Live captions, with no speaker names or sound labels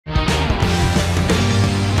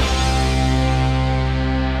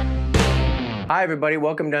Hi, everybody.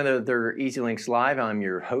 Welcome to another EZLynx Live. I'm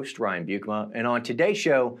your host, Ryan Bukema. And on today's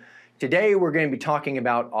show, today we're going to be talking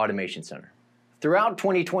about Automation Center. Throughout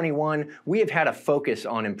 2021, we have had a focus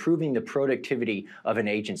on improving the productivity of an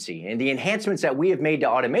agency. And the enhancements that we have made to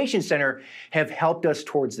Automation Center have helped us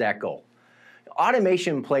towards that goal.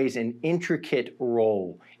 Automation plays an intricate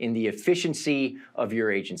role in the efficiency of your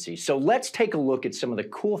agency. So let's take a look at some of the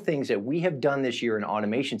cool things that we have done this year in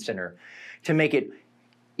Automation Center to make it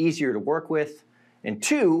easier to work with, and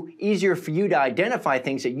two, easier for you to identify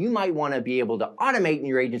things that you might want to be able to automate in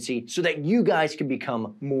your agency so that you guys can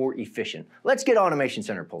become more efficient. Let's get Automation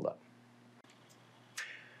Center pulled up.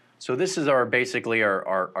 So this is basically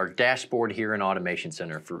our dashboard here in Automation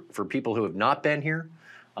Center. For people who have not been here,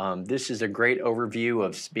 this is a great overview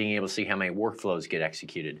of being able to see how many workflows get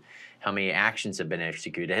executed, how many actions have been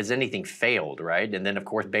executed, has anything failed, right? And then of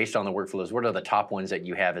course, based on the workflows, what are the top ones that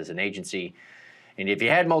you have as an agency? And if you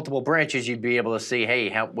had multiple branches, you'd be able to see, hey,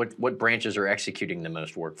 what branches are executing the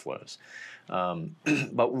most workflows.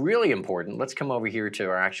 But really important, let's come over here to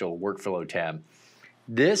our actual workflow tab.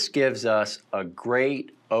 This gives us a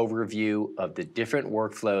great overview of the different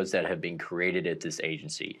workflows that have been created at this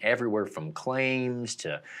agency, everywhere from claims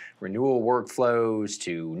to renewal workflows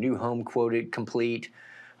to new home quoted complete.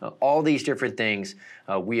 All these different things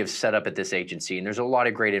we have set up at this agency, and there's a lot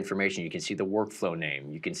of great information. You can see the workflow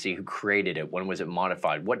name, you can see who created it, when was it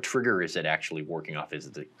modified, what trigger is it actually working off, is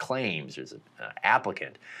it the claims, is it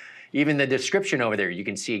applicant? Even the description over there, you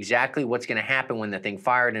can see exactly what's going to happen when the thing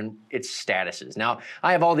fired and its statuses. Now,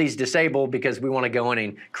 I have all these disabled because we want to go in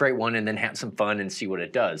and create one and then have some fun and see what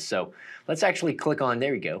it does. So let's actually click on,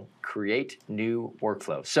 there you go, create new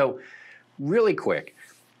workflow. So really quick,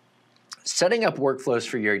 setting up workflows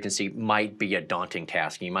for your agency might be a daunting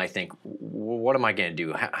task. You might think, well, what am I going to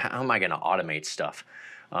do? How am I going to automate stuff?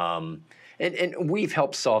 And we've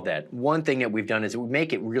helped solve that. One thing that we've done is we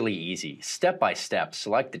make it really easy, step by step.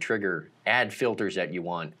 Select the trigger, add filters that you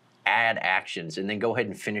want, add actions, and then go ahead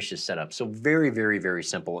and finish the setup. So very, very, very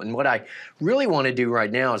simple. And what I really want to do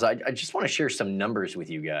right now is I just want to share some numbers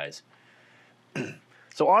with you guys.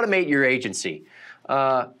 So automate your agency.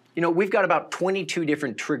 You know, we've got about 22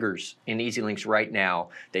 different triggers in EZLynx right now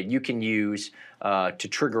that you can use to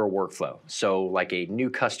trigger a workflow. So like a new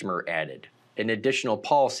customer added, an additional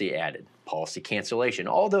policy added, policy cancellation,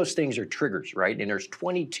 all those things are triggers, right? And there's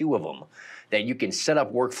 22 of them that you can set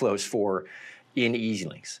up workflows for in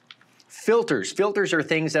EZLynx. Filters are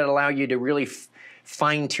things that allow you to really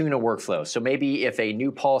fine-tune a workflow. So maybe if a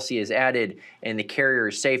new policy is added and the carrier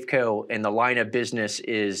is Safeco and the line of business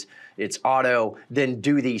is it's auto, then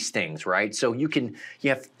do these things, right? So you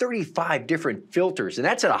have 35 different filters, and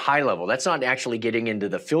that's at a high level. That's not actually getting into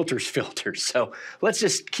the filters. So let's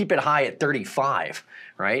just keep it high at 35,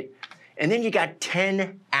 right? And then you got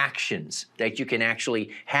 10 actions that you can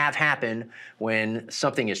actually have happen when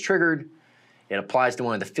something is triggered. It applies to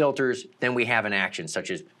one of the filters. Then we have an action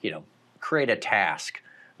such as, create a task,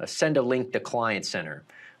 send a link to Client Center,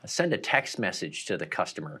 send a text message to the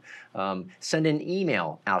customer, send an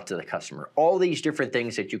email out to the customer, all these different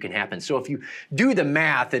things that you can happen. So if you do the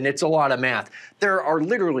math, and it's a lot of math, there are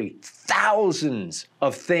literally thousands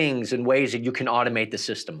of things and ways that you can automate the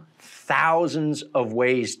system. Thousands of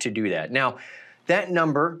ways to do that. Now, that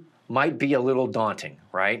number might be a little daunting,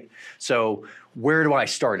 right? So where do I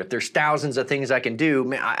start? If there's thousands of things I can do,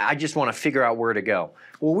 man, I just want to figure out where to go.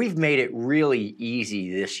 Well, we've made it really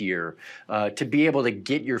easy this year to be able to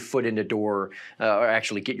get your foot in the door, or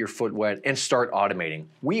actually get your foot wet and start automating.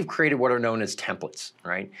 We've created what are known as templates,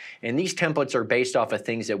 right? And these templates are based off of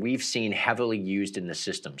things that we've seen heavily used in the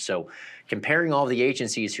system. So comparing all the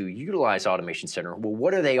agencies who utilize Automation Center, well,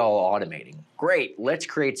 what are they all automating? Great, let's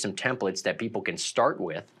create some templates that people can start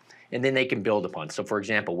with and then they can build upon. So for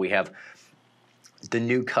example, we have the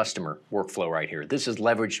new customer workflow right here. This is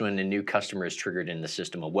leveraged when a new customer is triggered in the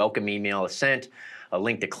system. A welcome email is sent, a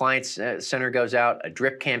link to Client Center goes out, a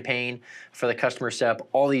drip campaign for the customer setup,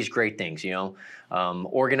 all these great things,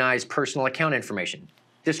 organize personal account information.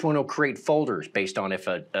 This one will create folders based on if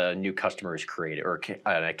a new customer is created, or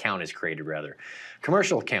an account is created rather.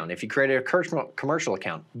 Commercial account, if you created a commercial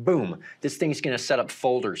account, boom, this thing's gonna set up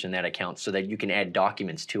folders in that account so that you can add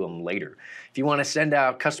documents to them later. If you wanna send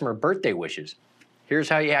out customer birthday wishes, here's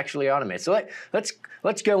how you actually automate. So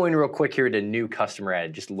let's go in real quick here to new customer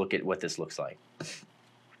added, just look at what this looks like.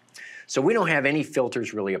 So we don't have any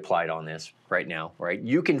filters really applied on this right now, right?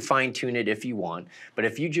 You can fine tune it if you want, but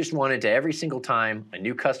if you just wanted to every single time a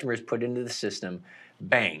new customer is put into the system,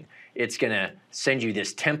 bang, it's gonna send you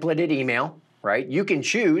this templated email, right? You can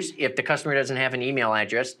choose, if the customer doesn't have an email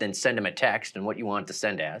address, then send them a text and what you want it to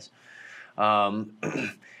send as.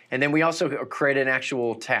 And then we also create an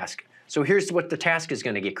actual task. So here's what the task is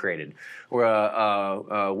going to get created. We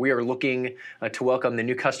are looking to welcome the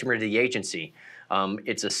new customer to the agency.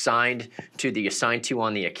 It's assigned to the assigned to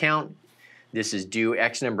on the account. This is due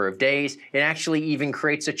X number of days. It actually even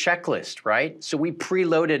creates a checklist, right? So we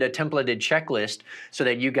preloaded a templated checklist so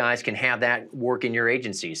that you guys can have that work in your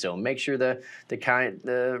agency. So make sure the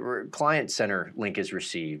client center link is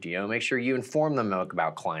received. You know, make sure you inform them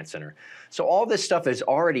about client center. So all this stuff is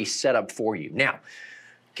already set up for you. Now,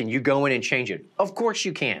 can you go in and change it? Of course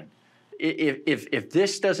you can. If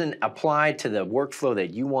this doesn't apply to the workflow that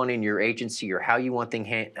you want in your agency or how you want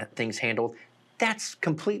things handled, that's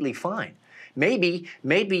completely fine. Maybe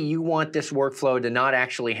you want this workflow to not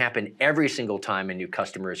actually happen every single time a new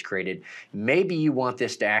customer is created. Maybe you want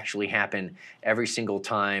this to actually happen every single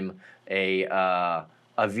time a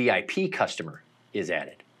VIP customer is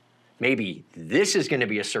added. Maybe this is going to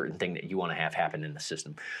be a certain thing that you want to have happen in the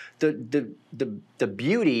system. The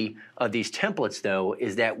beauty of these templates, though,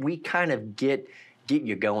 is that we kind of get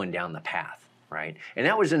you going down the path. Right? And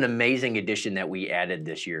that was an amazing addition that we added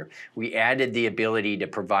this year. We added the ability to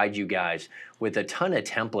provide you guys with a ton of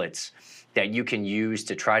templates that you can use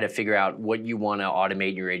to try to figure out what you want to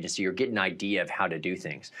automate in your agency or get an idea of how to do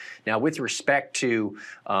things. Now, with respect to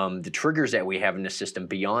the triggers that we have in the system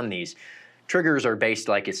beyond these, triggers are based,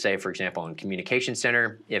 like it say, for example, on Communication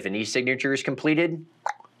Center. If an e-signature is completed,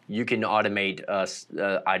 you can automate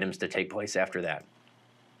items to take place after that.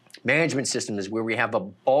 Management system is where we have a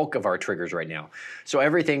bulk of our triggers right now. So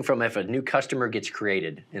everything from if a new customer gets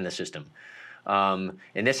created in the system, and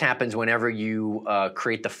this happens whenever you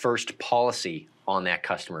create the first policy on that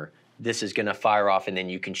customer, this is going to fire off and then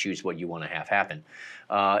you can choose what you want to have happen.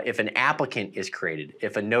 If an applicant is created,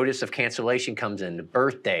 if a notice of cancellation comes in,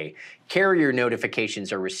 birthday, carrier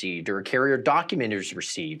notifications are received, or a carrier document is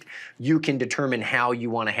received, you can determine how you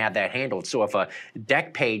want to have that handled. So if a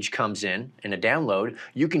deck page comes in a download,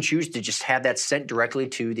 you can choose to just have that sent directly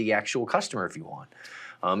to the actual customer if you want.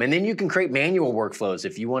 And then you can create manual workflows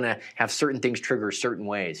if you want to have certain things trigger certain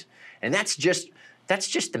ways. And that's just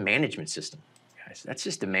the management system. That's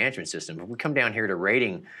just the management system. If we come down here to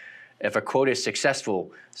rating, if a quote is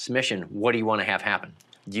successful submission, what do you want to have happen?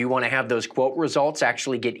 Do you want to have those quote results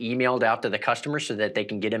actually get emailed out to the customer so that they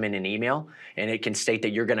can get them in an email and it can state that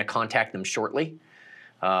you're going to contact them shortly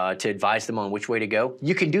to advise them on which way to go?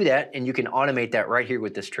 You can do that and you can automate that right here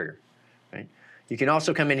with this trigger. Right? You can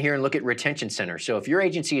also come in here and look at Retention Center. So if your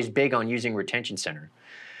agency is big on using Retention Center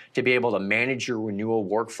to be able to manage your renewal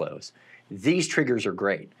workflows, these triggers are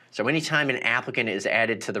great. So anytime an applicant is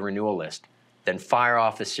added to the renewal list, then fire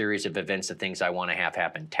off a series of events of things I want to have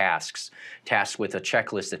happen, tasks with a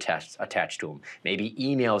checklist attached to them. Maybe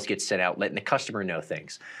emails get sent out letting the customer know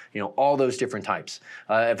things. You know, all those different types.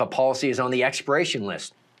 If a policy is on the expiration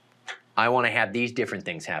list, I want to have these different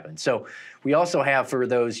things happen. So we also have, for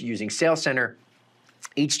those using Sales Center,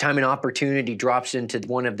 each time an opportunity drops into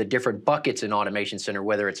one of the different buckets in Automation Center,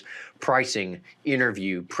 whether it's pricing,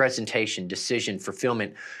 interview, presentation, decision,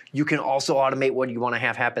 fulfillment, you can also automate what you want to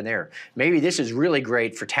have happen there. Maybe this is really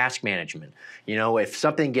great for task management. You know, if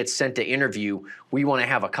something gets sent to interview, we want to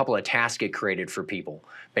have a couple of tasks get created for people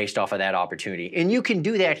based off of that opportunity. And you can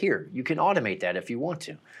do that here. You can automate that if you want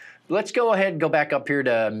to. Let's go ahead and go back up here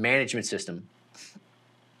to management system.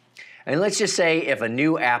 And let's just say if a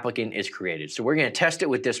new applicant is created. So we're going to test it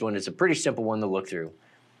with this one. It's a pretty simple one to look through.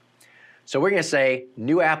 So we're going to say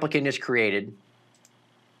new applicant is created,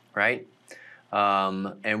 right?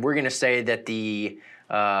 And we're going to say that the,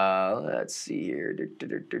 let's see here.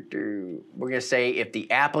 We're going to say if the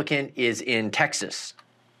applicant is in Texas,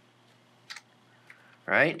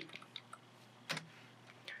 right?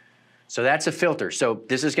 So that's a filter. So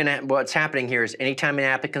this is going to, what's happening here is anytime an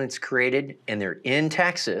applicant's created and they're in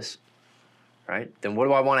Texas, right, then what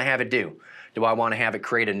do I want to have it do? Do I want to have it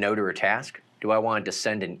create a note or a task? Do I want it to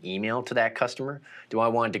send an email to that customer? Do I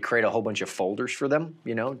want it to create a whole bunch of folders for them,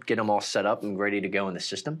 you know, get them all set up and ready to go in the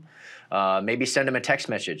system? Maybe send them a text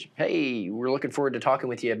message. Hey, we're looking forward to talking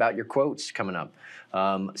with you about your quotes coming up.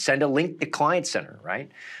 Send a link to Client Center,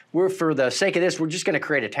 right? For the sake of this, we're just going to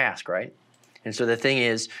create a task, right? And so the thing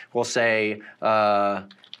is, we'll say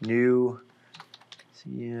new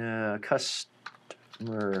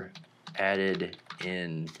customer added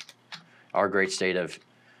in our great state of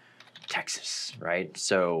Texas, right?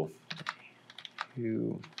 So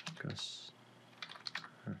who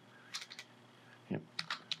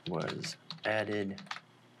was added.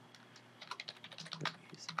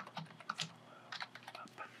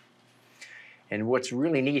 And what's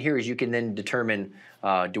really neat here is you can then determine,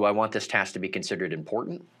 do I want this task to be considered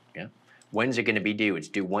important? Yeah. When's it going to be due? It's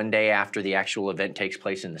due 1 day after the actual event takes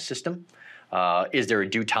place in the system. Is there a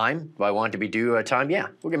due time? Do I want it to be due a time? Yeah,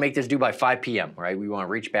 we're going to make this due by 5 p.m., right? We want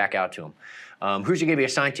to reach back out to them. Who's it going to be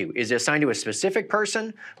assigned to? Is it assigned to a specific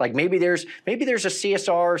person? Like maybe there's a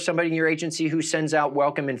CSR or somebody in your agency who sends out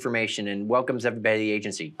welcome information and welcomes everybody to the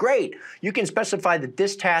agency. Great. You can specify that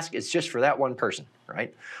this task is just for that one person,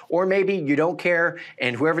 right? Or maybe you don't care,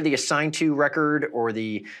 and whoever the assigned to record or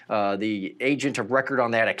the agent of record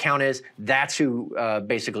on that account is, that's who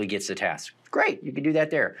basically gets the task. Great, you can do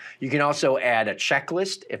that there. You can also add a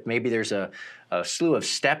checklist if maybe there's a slew of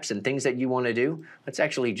steps and things that you want to do. That's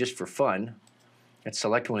actually just for fun. Let's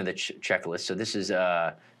select one of the checklists. So this is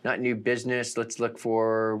not new business. Let's look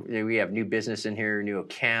for, we have new business in here, new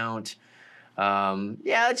account. Yeah,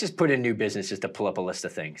 let's just put in new business just to pull up a list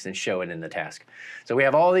of things and show it in the task. So we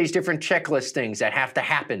have all these different checklist things that have to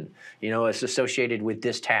happen, it's associated with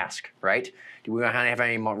this task, right? Do we have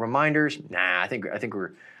any more reminders? Nah, I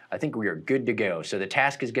think we are good to go. So the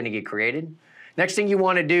task is going to get created. Next thing you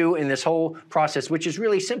want to do in this whole process, which is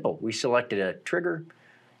really simple, we selected a trigger,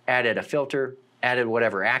 added a filter, added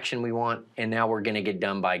whatever action we want, and now we're going to get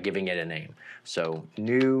done by giving it a name. So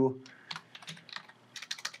new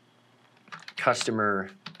customer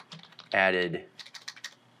added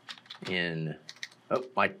in, oh,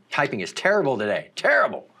 my typing is terrible today,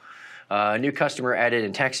 terrible. New customer added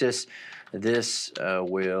in Texas. This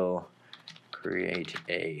will create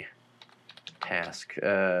a task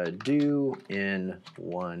due in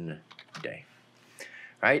 1 day.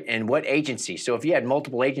 Right? And what agency? So if you had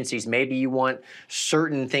multiple agencies, maybe you want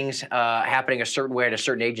certain things happening a certain way at a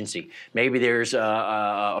certain agency. Maybe there's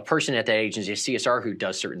a person at that agency, a CSR, who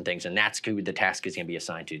does certain things, and that's who the task is going to be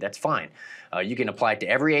assigned to. That's fine. You can apply it to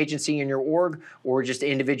every agency in your org or just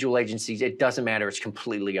individual agencies. It doesn't matter. It's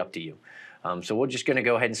completely up to you. So we're just going to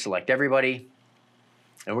go ahead and select everybody,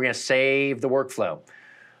 and we're going to save the workflow. All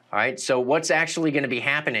right, so what's actually going to be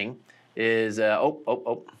happening is,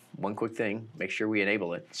 one quick thing, make sure we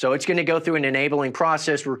enable it. So it's going to go through an enabling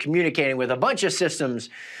process. We're communicating with a bunch of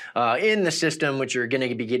systems in the system, which are going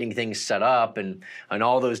to be getting things set up and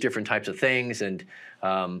all those different types of things. And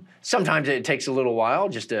sometimes it takes a little while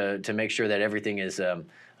just to make sure that everything is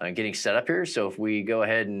getting set up here. So if we go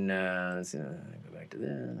ahead and let's go back to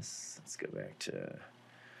this, let's go back to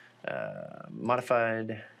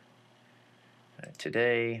modified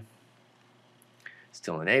today.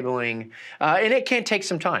 Still enabling, and it can take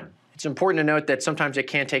some time. It's important to note that sometimes it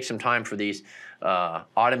can take some time for these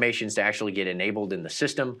automations to actually get enabled in the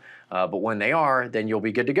system, but when they are, then you'll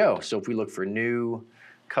be good to go. So if we look for new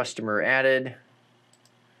customer added,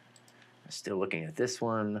 still looking at this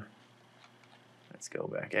one. Let's go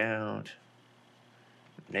back out,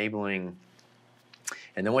 enabling.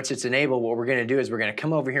 And then once it's enabled, what we're going to do is we're going to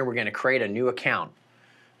come over here, we're going to create a new account.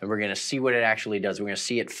 And we're going to see what it actually does. We're going to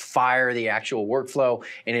see it fire the actual workflow,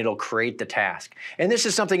 and it'll create the task. And this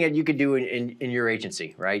is something that you could do in your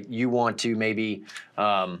agency, right? You want to maybe,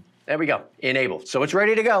 there we go, enable. So it's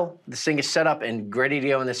ready to go. This thing is set up and ready to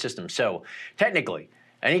go in the system. So technically,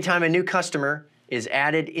 anytime a new customer is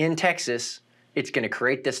added in Texas, it's going to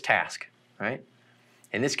create this task, right?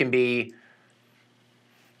 And this can be,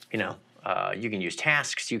 you can use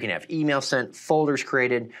tasks, you can have email sent, folders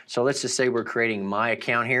created. So let's just say we're creating my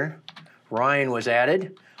account here. Ryan was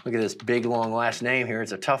added. Look at this big long last name here.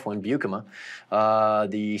 It's a tough one, Bucama.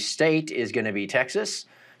 The state is going to be Texas,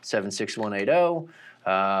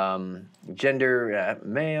 76180. Gender,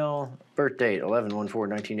 male. Birth date,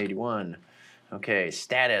 11/14/1981. Okay,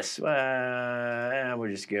 status.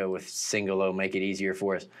 We'll just go with single O, make it easier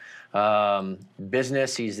for us.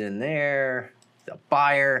 Business, he's in there. The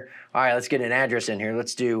buyer. All right, let's get an address in here.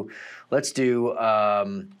 Let's do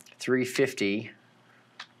 350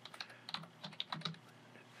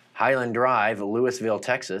 Highland Drive, Louisville,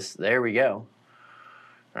 Texas. There we go.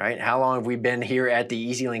 All right, how long have we been here at the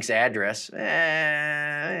EZLynx address?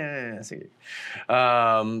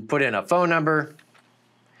 Put in a phone number.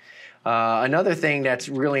 Another thing that's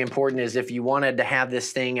really important is if you wanted to have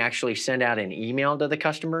this thing actually send out an email to the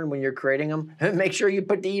customer when you're creating them, make sure you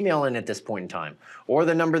put the email in at this point in time, or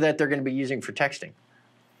the number that they're going to be using for texting,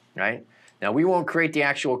 right? Now, we won't create the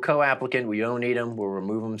actual co-applicant. We don't need them. We'll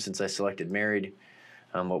remove them since I selected married.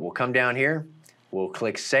 But we'll come down here. We'll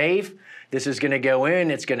click Save. This is going to go in.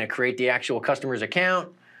 It's going to create the actual customer's account.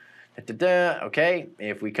 Okay,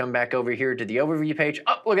 if we come back over here to the overview page,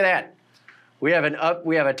 oh, look at that. We have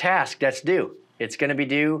a task that's due. It's going to be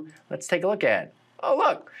due. Let's take a look at it. Oh,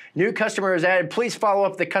 look, new customer is added. Please follow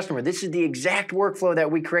up the customer. This is the exact workflow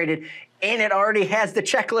that we created, and it already has the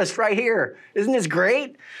checklist right here. Isn't this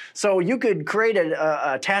great? So you could create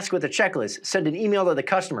a task with a checklist, send an email to the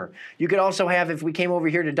customer. You could also have, if we came over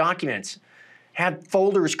here to documents, have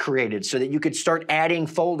folders created so that you could start adding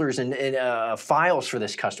folders and files for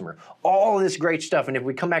this customer. All of this great stuff. And if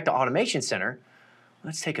we come back to Automation Center,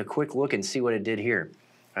 let's take a quick look and see what it did here.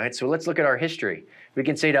 All right, so let's look at our history. We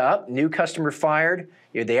can say to up, new customer fired.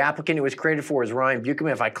 The applicant it was created for is Ryan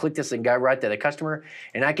Buchanan. If I click this and go right to the customer,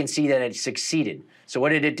 and I can see that it succeeded. So what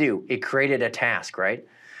did it do? It created a task, right?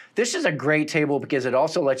 This is a great table because it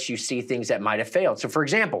also lets you see things that might have failed. So for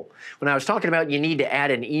example, when I was talking about you need to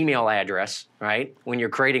add an email address, right? When you're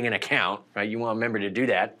creating an account, right? You want to remember to do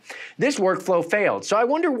that. This workflow failed. So I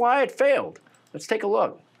wonder why it failed. Let's take a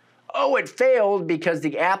look. Oh, it failed because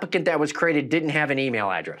the applicant that was created didn't have an email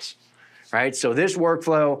address, right? So this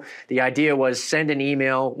workflow, the idea was send an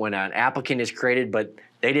email when an applicant is created, but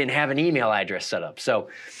they didn't have an email address set up. So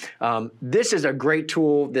this is a great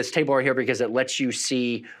tool, this table right here, because it lets you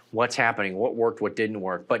see what's happening, what worked, what didn't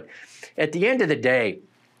work. But at the end of the day,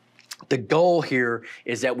 the goal here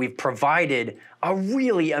is that we've provided a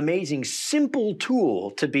really amazing, simple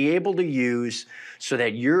tool to be able to use so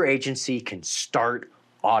that your agency can start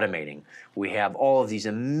automating. We have all of these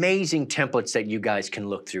amazing templates that you guys can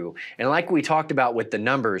look through. And like we talked about with the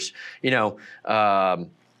numbers, a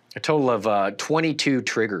total of 22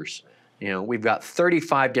 triggers. We've got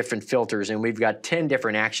 35 different filters and we've got 10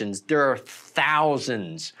 different actions. There are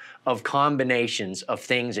thousands of combinations of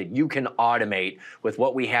things that you can automate with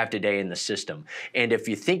what we have today in the system. And if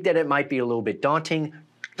you think that it might be a little bit daunting,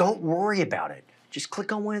 don't worry about it. Just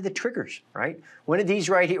click on one of the triggers, right? One of these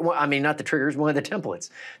right here, well, I mean, not the triggers, one of the templates.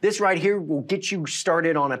 This right here will get you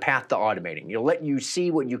started on a path to automating. It'll let you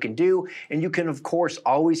see what you can do, and you can, of course,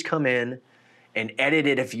 always come in and edit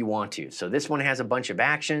it if you want to. So this one has a bunch of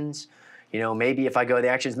actions. Maybe if I go to the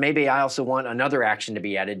actions, maybe I also want another action to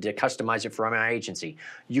be added to customize it for my agency.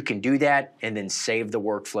 You can do that and then save the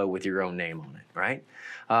workflow with your own name on it,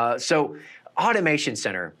 right? So Automation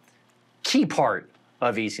Center, key part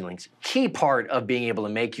of EZLynx, key part of being able to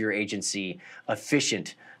make your agency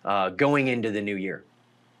efficient going into the new year.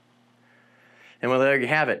 And well, there you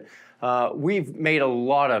have it. We've made a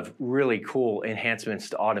lot of really cool enhancements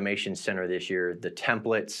to Automation Center this year. The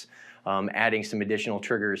templates, adding some additional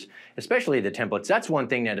triggers, especially the templates. That's one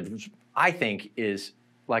thing that I think is,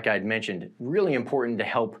 like I'd mentioned, really important to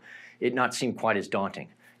help it not seem quite as daunting.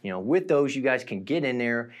 With those, you guys can get in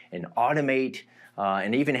there and automate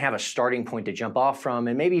and even have a starting point to jump off from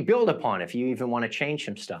and maybe build upon if you even want to change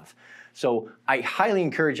some stuff. So I highly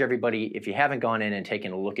encourage everybody, if you haven't gone in and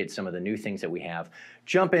taken a look at some of the new things that we have,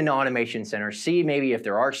 jump into Automation Center, see maybe if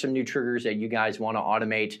there are some new triggers that you guys want to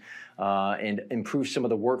automate and improve some of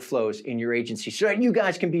the workflows in your agency so that you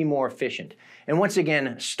guys can be more efficient. And once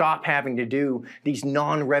again, stop having to do these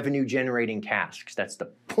non-revenue generating tasks. That's the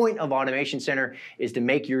point of Automation Center, is to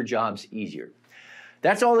make your jobs easier.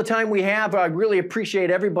 That's all the time we have. I really appreciate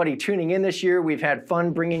everybody tuning in this year. We've had fun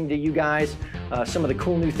bringing to you guys some of the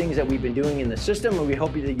cool new things that we've been doing in the system, and we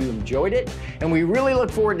hope that you enjoyed it. And we really look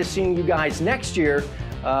forward to seeing you guys next year.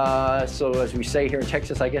 So as we say here in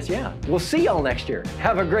Texas, I guess, yeah, we'll see y'all next year.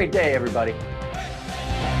 Have a great day, everybody.